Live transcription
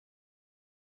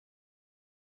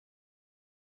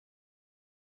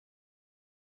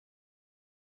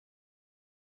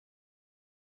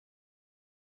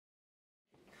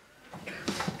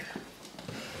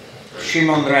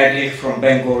Shimon Redlich from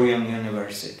Ben Gurion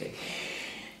University.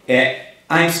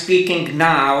 I'm speaking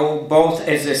now both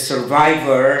as a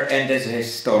survivor and as a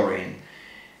historian.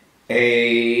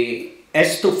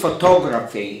 As to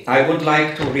photography, I would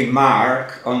like to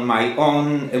remark on my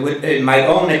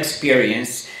own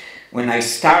experience when I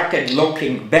started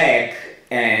looking back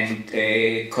and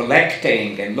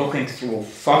collecting and looking through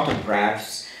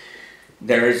photographs.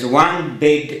 There is one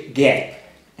big gap,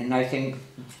 and I think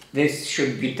this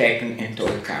should be taken into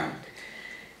account.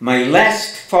 My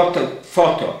last photo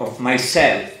of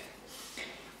myself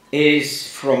is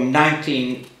from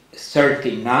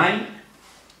 1939,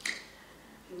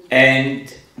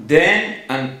 and then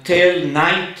until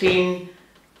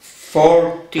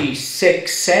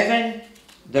 1946-7,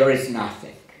 there is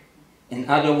nothing. In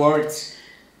other words,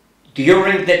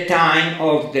 during the time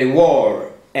of the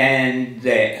war and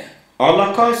the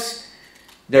Holocaust,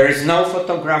 there is no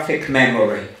photographic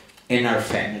memory in our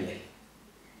family.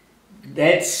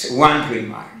 That's one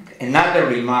remark. Another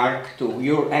remark to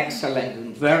your excellent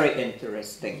and very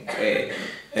interesting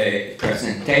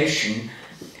presentation,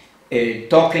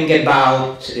 talking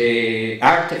about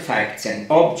artifacts and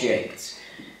objects.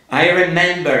 I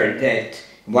remember that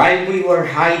while we were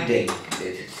hiding,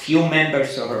 the few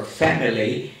members of our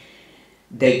family,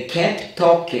 they kept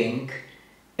talking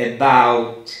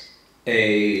about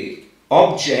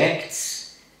objects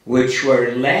which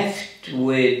were left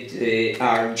with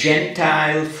our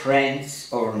Gentile friends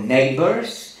or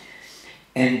neighbors,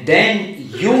 and then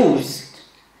used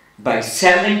by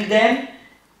selling them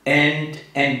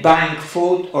and buying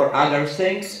food or other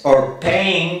things, or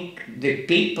paying the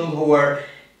people who were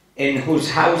in whose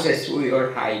houses we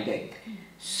were hiding.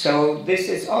 So this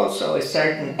is also a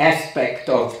certain aspect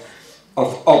of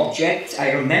objects.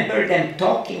 I remember them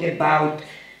talking about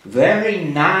very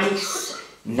nice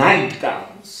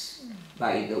nightgowns,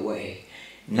 by the way.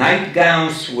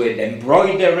 Nightgowns with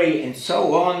embroidery and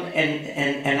so on,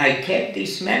 and I kept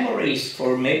these memories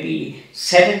for maybe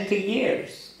 70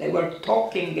 years. They were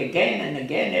talking again and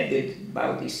again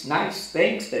about these nice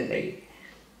things that they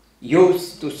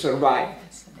used to survive.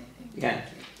 Yeah,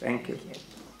 thank you.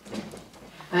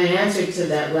 In answer to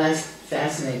that last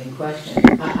fascinating question,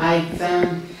 I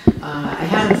found I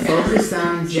haven't focused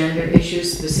on gender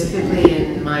issues specifically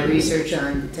in my research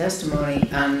on testimony,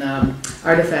 on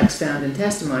artifacts found in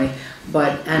testimony,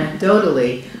 but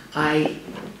anecdotally I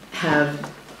have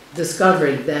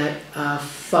discovered that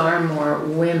far more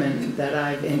women that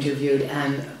I've interviewed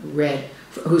and read,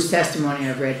 whose testimony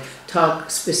I've read,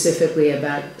 talk specifically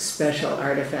about special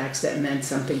artifacts that meant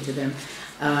something to them,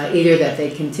 either that they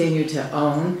continue to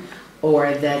own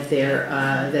or that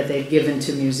they've given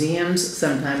to museums,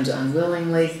 sometimes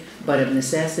unwillingly, but of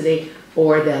necessity,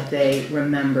 or that they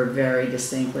remember very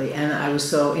distinctly. And I was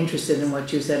so interested in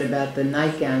what you said about the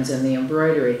nightgowns and the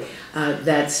embroidery.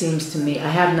 That seems to me, I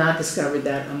have not discovered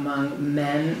that among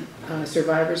men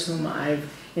survivors whom I've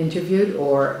interviewed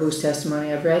or whose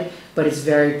testimony I've read, but it's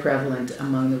very prevalent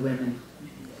among the women.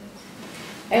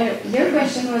 Your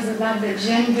question was about the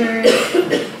gender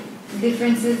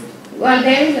differences. Well,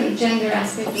 there is a gender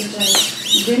aspect which I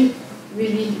didn't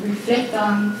really reflect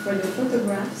on for the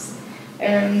photographs.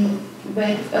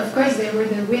 But of course there were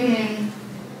the women,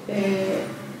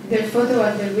 the photo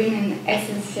of the women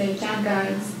SS camp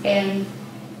guards, and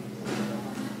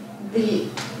the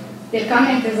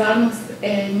comment is almost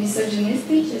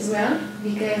misogynistic as well,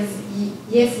 because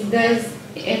yes, he does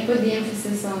put the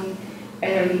emphasis on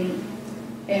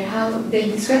how the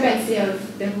discrepancy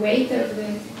of the weight of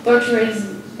the torturers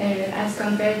as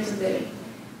compared to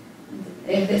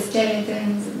the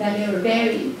skeletons that they were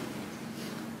buried.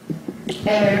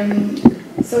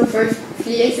 So for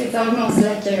Flies, it's almost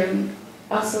like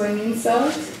also an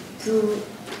insult to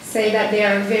say that they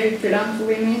are very prudent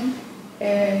women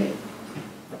in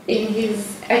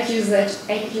his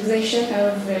accusation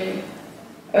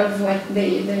of what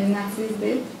the Nazis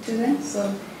did to them.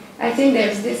 So I think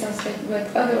there's this aspect, but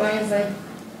otherwise I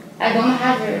don't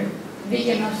have a big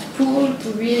enough pool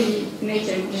to really make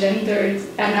a gendered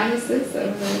analysis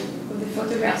of the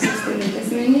photographs used in the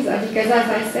testimonies, because as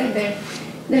I said,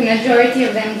 the majority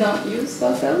of them don't use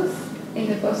photos in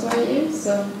the post-war years,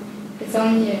 so it's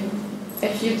only a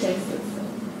few cases.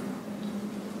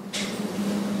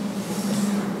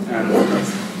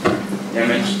 Yeah,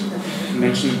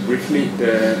 mentioned briefly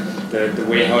the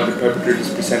way how the perpetrators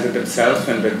presented themselves,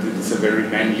 and that it's a very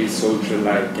manly,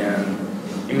 soldier-like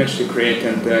image to create,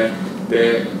 and the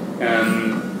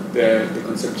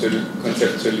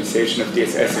conceptualization of the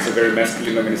SS as a very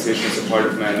masculine organization is a part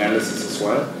of my analysis as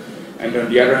well. And on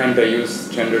the other hand, I use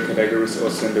gender categories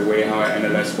also in the way how I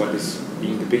analyze what is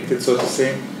being depicted, so to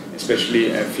say,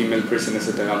 especially female prisoners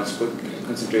at the Ravensbrück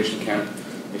concentration camp,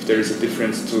 if there is a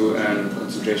difference to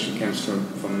concentration camps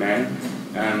from men.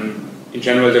 In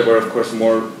general, there were of course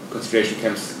more concentration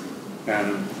camps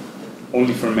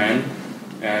only for men,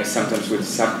 sometimes with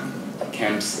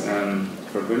sub-camps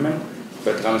for women,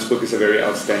 but Ravensbrück is a very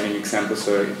outstanding example,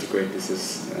 so I integrate this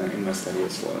in my study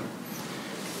as well.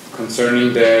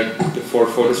 Concerning the 4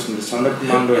 photos from the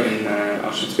Sonderkommando in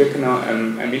Auschwitz-Birkenau,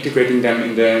 I'm integrating them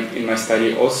in my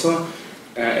study also,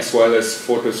 as well as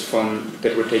photos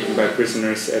that were taken by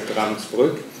prisoners at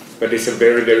Ravensbrück, but these are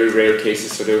very, very rare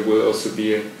cases, so there will also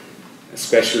be a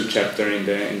special chapter in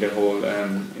the whole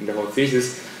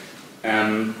thesis.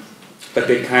 But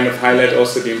they kind of highlight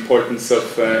also the importance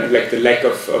of like the lack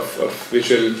of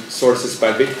visual sources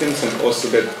by victims, and also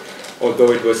that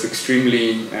although it was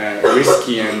extremely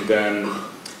risky and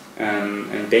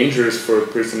dangerous for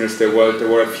prisoners, there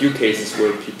were a few cases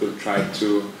where people tried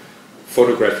to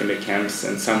photograph in the camps,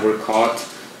 and some were caught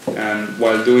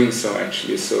while doing so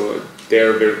actually. So they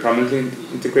are very prominently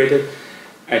integrated.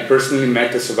 I personally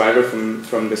met a survivor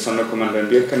from the Sonderkommando in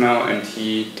Birkenau, and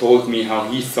he told me how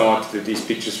he thought that these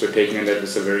pictures were taken, and that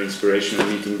was a very inspirational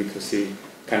meeting because he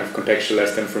kind of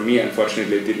contextualized them for me.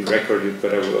 Unfortunately, I didn't record it,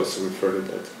 but I will also refer to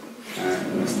that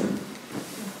in my study.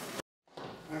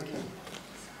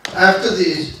 After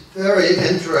these very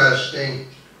interesting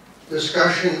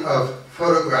discussion of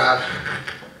photographs,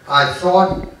 I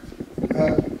thought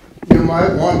you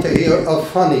might want to hear a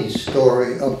funny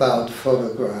story about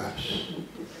photographs.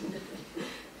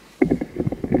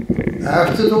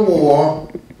 After the war,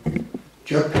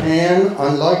 Japan,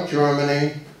 unlike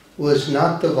Germany, was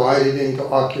not divided into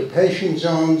occupation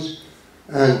zones,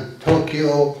 and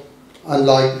Tokyo,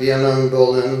 unlike Vienna and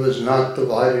Berlin, was not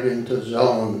divided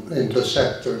into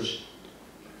sectors.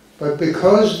 But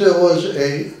because there was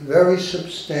a very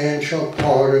substantial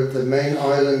part of the main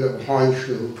island of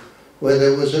Honshu where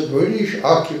there was a British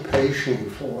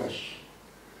occupation force,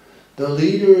 the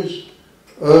leaders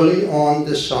early on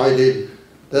decided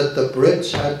that the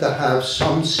Brits had to have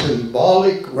some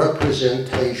symbolic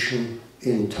representation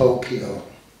in Tokyo.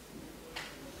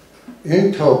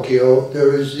 In Tokyo,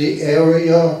 there is the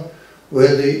area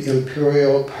where the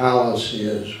Imperial Palace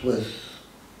is, with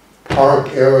park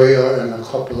area and a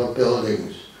couple of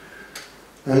buildings.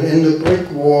 And in the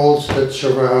brick walls that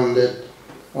surround it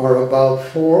are about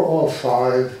 4 or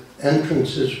 5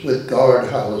 entrances with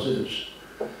guardhouses.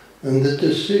 And the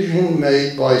decision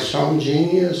made by some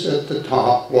genius at the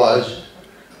top was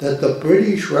that the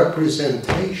British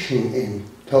representation in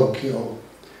Tokyo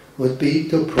would be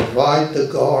to provide the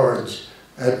guards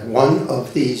at one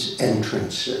of these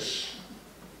entrances.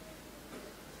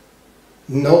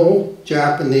 No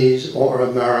Japanese or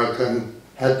American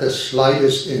had the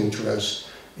slightest interest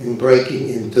in breaking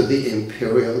into the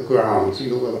imperial grounds.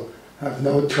 You will have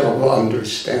no trouble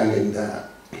understanding that.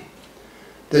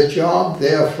 The job,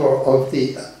 therefore, of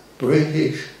the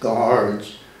British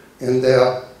guards in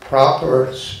their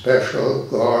proper special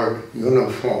guard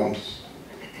uniforms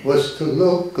was to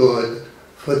look good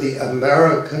for the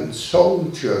American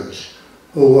soldiers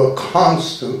who were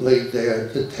constantly there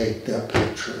to take their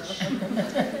pictures.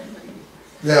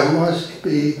 There must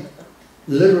be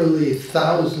literally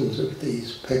thousands of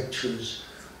these pictures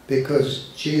because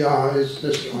GIs,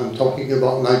 I'm talking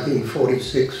about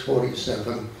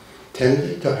 1946-47,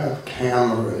 tended to have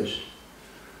cameras.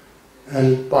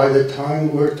 And by the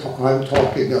time I'm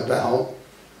talking about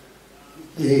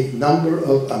the number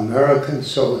of American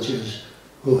soldiers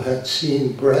who had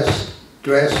seen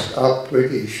dressed up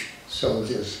British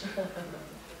soldiers,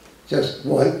 just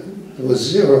was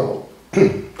 0.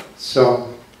 So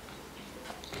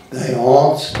they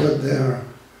all stood there,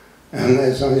 and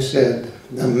as I said,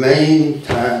 the main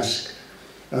task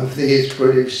of these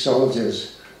British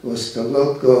soldiers was to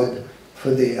look good for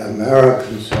the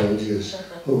American soldiers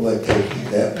who were taking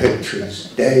their pictures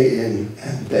day in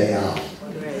and day out.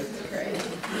 Great.